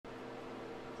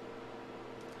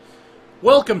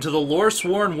Welcome to the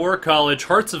HoI4 War College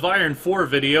Hearts of Iron 4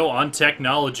 video on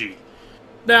technology.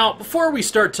 Now, before we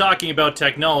start talking about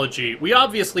technology, we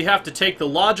obviously have to take the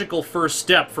logical first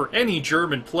step for any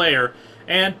German player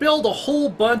and build a whole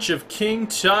bunch of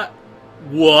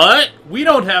What? We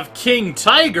don't have King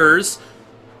Tigers?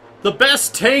 The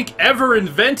best tank ever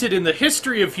invented in the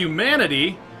history of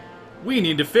humanity? We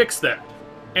need to fix that.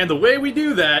 And the way we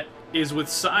do that is with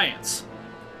science.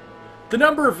 The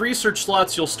number of research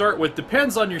slots you'll start with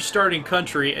depends on your starting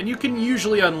country, and you can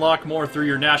usually unlock more through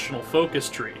your national focus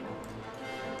tree.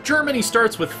 Germany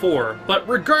starts with 4, but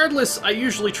regardless, I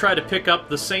usually try to pick up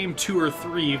the same 2 or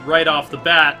 3 right off the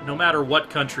bat, no matter what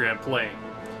country I'm playing.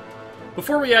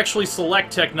 Before we actually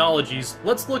select technologies,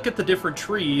 let's look at the different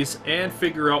trees and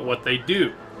figure out what they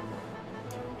do.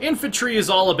 Infantry is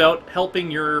all about helping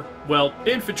your,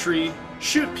 infantry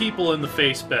shoot people in the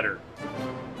face better.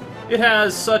 It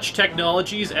has such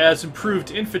technologies as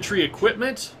improved infantry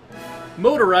equipment,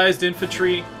 motorized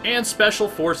infantry, and special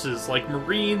forces like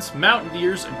Marines,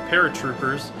 Mountaineers, and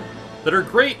paratroopers that are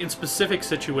great in specific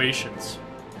situations.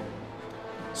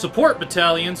 Support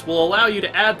battalions will allow you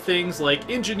to add things like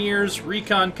engineers,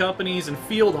 recon companies, and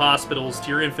field hospitals to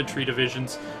your infantry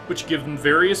divisions, which give them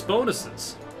various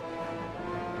bonuses.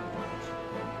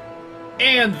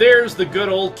 And there's the good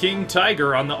old King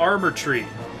Tiger on the armor tree.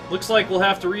 Looks like we'll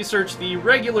have to research the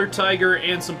regular Tiger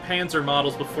and some Panzer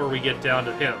models before we get down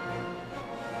to him.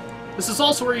 This is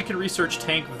also where you can research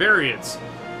tank variants.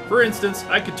 For instance,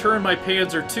 I could turn my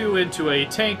Panzer II into a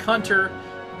tank hunter,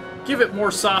 give it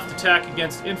more soft attack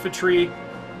against infantry,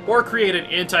 or create an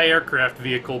anti-aircraft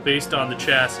vehicle based on the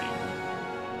chassis.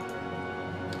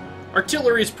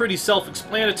 Artillery is pretty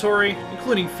self-explanatory,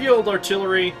 including field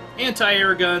artillery,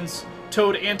 anti-air guns,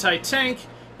 towed anti-tank,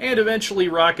 and eventually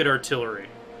rocket artillery.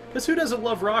 Because who doesn't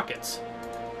love rockets?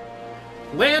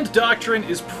 Land Doctrine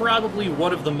is probably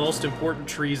one of the most important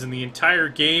trees in the entire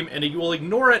game, and you will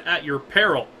ignore it at your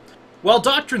peril. While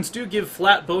doctrines do give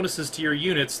flat bonuses to your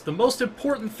units, the most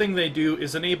important thing they do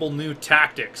is enable new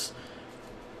tactics.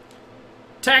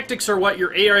 Tactics are what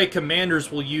your AI commanders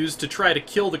will use to try to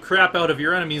kill the crap out of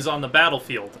your enemies on the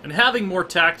battlefield, and having more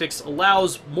tactics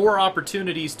allows more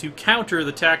opportunities to counter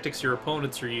the tactics your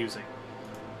opponents are using.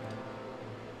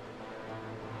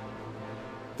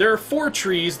 There are 4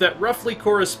 trees that roughly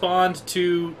correspond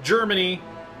to Germany,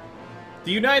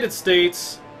 the United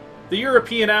States, the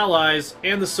European Allies,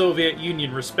 and the Soviet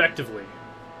Union, respectively.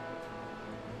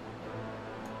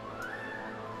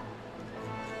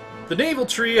 The Naval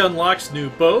Tree unlocks new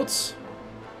boats.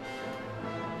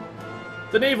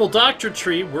 The Naval Doctrine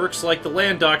Tree works like the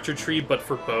Land Doctrine Tree, but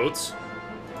for boats.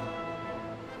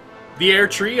 The Air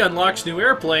Tree unlocks new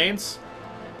airplanes.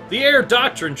 The Air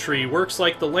Doctrine Tree works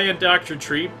like the Land Doctrine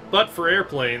Tree, but for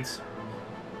airplanes.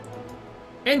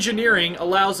 Engineering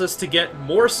allows us to get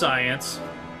more science,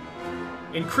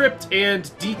 encrypt and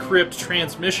decrypt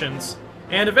transmissions,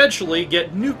 and eventually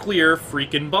get nuclear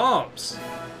freaking bombs.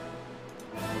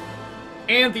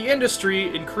 And the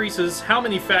industry increases how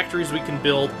many factories we can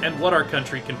build and what our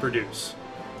country can produce.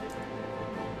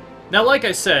 Now, like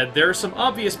I said, there are some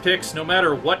obvious picks no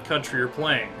matter what country you're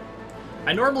playing.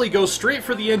 I normally go straight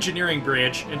for the engineering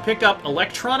branch and pick up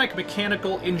electronic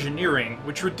mechanical engineering,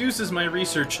 which reduces my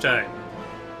research time.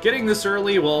 Getting this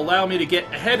early will allow me to get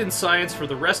ahead in science for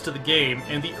the rest of the game,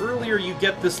 and the earlier you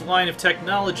get this line of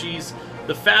technologies,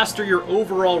 the faster your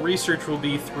overall research will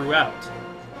be throughout.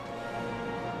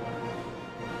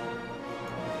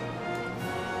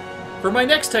 For my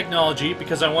next technology,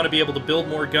 because I want to be able to build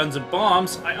more guns and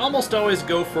bombs, I almost always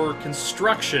go for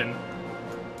construction.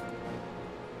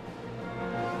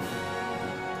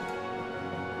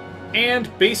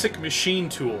 And basic machine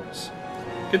tools.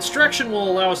 Construction will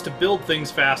allow us to build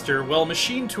things faster, while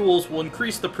machine tools will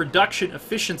increase the production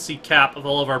efficiency cap of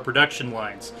all of our production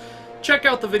lines. Check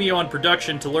out the video on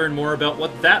production to learn more about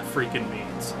what that freaking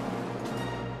means.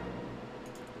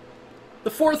 The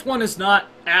 4th one is not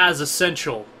as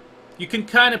essential. You can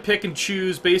kind of pick and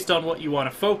choose based on what you want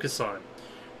to focus on.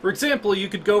 For example, you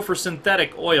could go for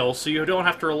synthetic oil, so you don't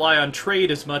have to rely on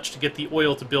trade as much to get the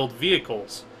oil to build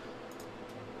vehicles.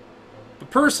 But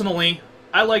personally,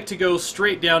 I like to go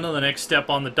straight down to the next step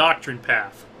on the doctrine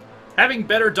path. Having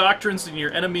better doctrines than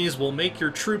your enemies will make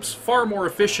your troops far more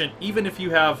efficient, even if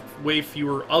you have way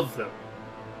fewer of them.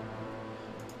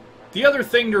 The other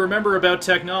thing to remember about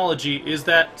technology is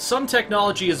that some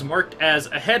technology is marked as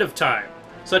ahead of time,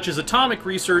 such as atomic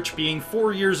research being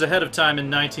 4 years ahead of time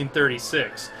in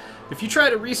 1936. If you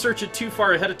try to research it too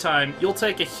far ahead of time, you'll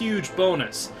take a huge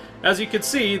bonus. As you can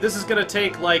see, this is going to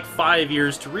take like 5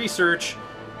 years to research,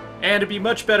 and it'd be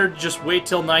much better to just wait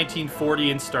till 1940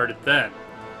 and start it then.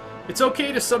 It's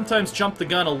okay to sometimes jump the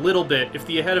gun a little bit if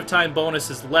the ahead of time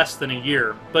bonus is less than a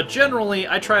year, but generally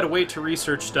I try to wait to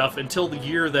research stuff until the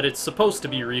year that it's supposed to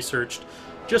be researched,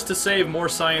 just to save more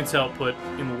science output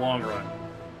in the long run.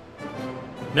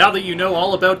 Now that you know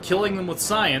all about killing them with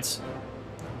science,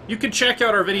 you can check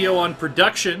out our video on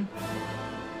production,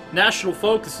 national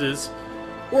focuses,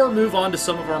 or move on to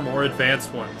some of our more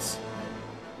advanced ones.